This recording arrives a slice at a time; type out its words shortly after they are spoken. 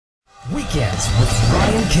Weekends with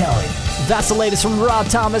Ryan Kelly. That's the latest from Rob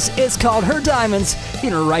Thomas. It's called Her Diamonds.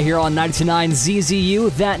 Right here on 92.9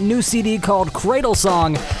 ZZU. That new CD called Cradle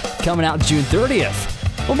Song coming out June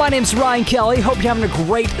 30th. Well, my name's Ryan Kelly. Hope you're having a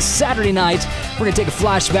great Saturday night. We're going to take a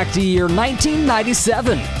flashback to the year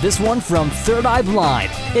 1997. This one from Third Eye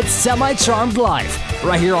Blind. It's Semi-Charmed Life.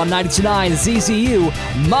 Right here on 92.9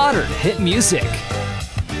 ZZU. Modern hit music.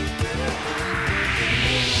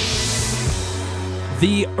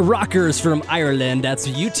 The Rockers from Ireland, that's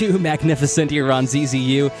U2 Magnificent here on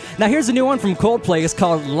ZZU. Now here's a new one from Coldplay. It's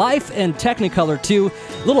called Life in Technicolor 2.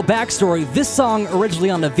 Little backstory, this song originally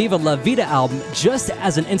on the Viva La Vida album, just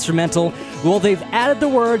as an instrumental. Well, they've added the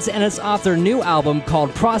words and it's off their new album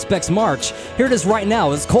called Prospects March. Here it is right now,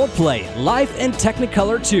 it's Coldplay, Life in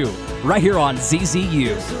Technicolor 2, right here on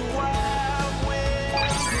ZZU.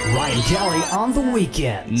 Ryan Kelly on the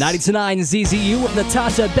weekend. 92.9 ZZU with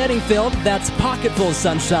Natasha Bedingfield. That's Pocket Full of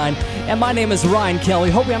Sunshine. And my name is Ryan Kelly.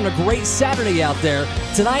 Hope you're having a great Saturday out there.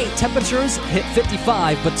 Tonight, temperatures hit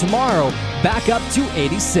 55, but tomorrow, back up to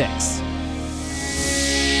 86.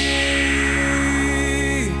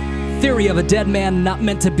 Theory of a Dead Man Not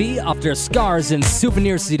Meant to Be off their Scars in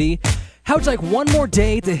Souvenir CD. How would you like one more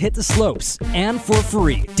day to hit the slopes? And for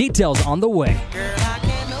free. Details on the way.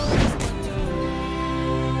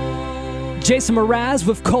 Jason Mraz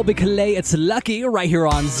with Colby Calais, It's Lucky, right here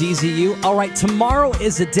on ZZU. All right, tomorrow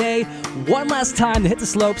is the day. One last time to hit the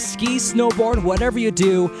slopes, ski, snowboard, whatever you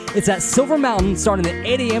do. It's at Silver Mountain, starting at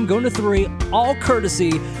 8 a.m., going to 3, all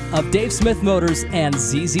courtesy of Dave Smith Motors and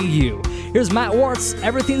ZZU. Here's Matt Wartz,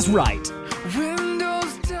 Everything's Right.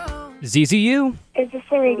 ZZU. Is this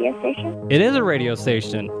a radio station? It is a radio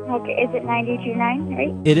station. Okay, is it 92.9,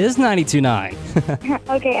 right? It is 92.9.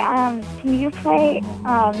 Okay, can you play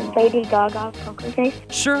Lady Gaga Poker Face?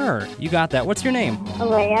 Sure, you got that. What's your name?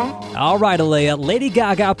 Alea. All right, Alea, Lady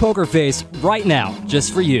Gaga Poker Face right now,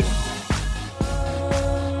 just for you.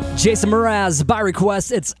 Jason Mraz, by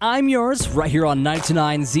request, it's I'm Yours, right here on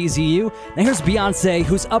 92.9 ZZU. Now here's Beyonce,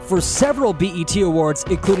 who's up for several BET Awards,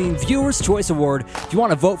 including Viewer's Choice Award. If you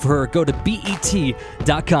want to vote for her, go to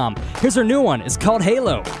BET.com. Here's her new one, it's called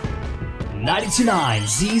Halo. 92.9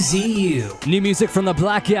 ZZU. New music from the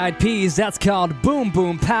Black Eyed Peas, that's called Boom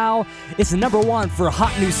Boom Pow. It's the #1 for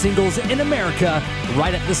hot new singles in America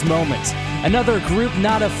right at this moment. Another group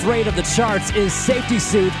not afraid of the charts is Safety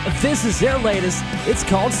Suit. This is their latest. It's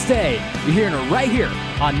called Stay. You're hearing it right here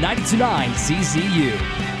on 92.9 ZZU.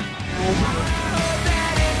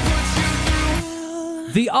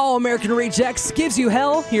 The All-American Rejects gives you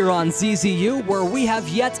hell here on ZZU, where we have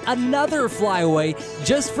yet another flyaway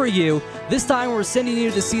just for you. This time we're sending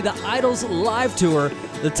you to see the Idols live tour.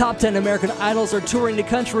 The top 10 American Idols are touring the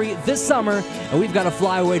country this summer, and we've got a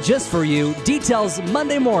flyaway just for you. Details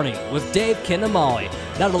Monday morning with Dave, Ken, and Molly.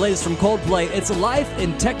 Now the latest from Coldplay, it's Life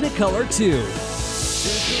in Technicolor 2.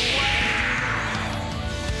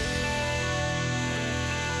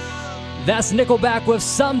 That's Nickelback with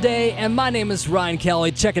Someday, and my name is Ryan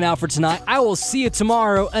Kelly, checking out for tonight. I will see you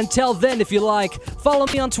tomorrow. Until then, if you like, follow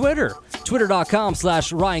me on Twitter,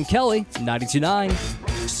 twitter.com/Ryan Kelly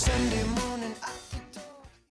 92.9.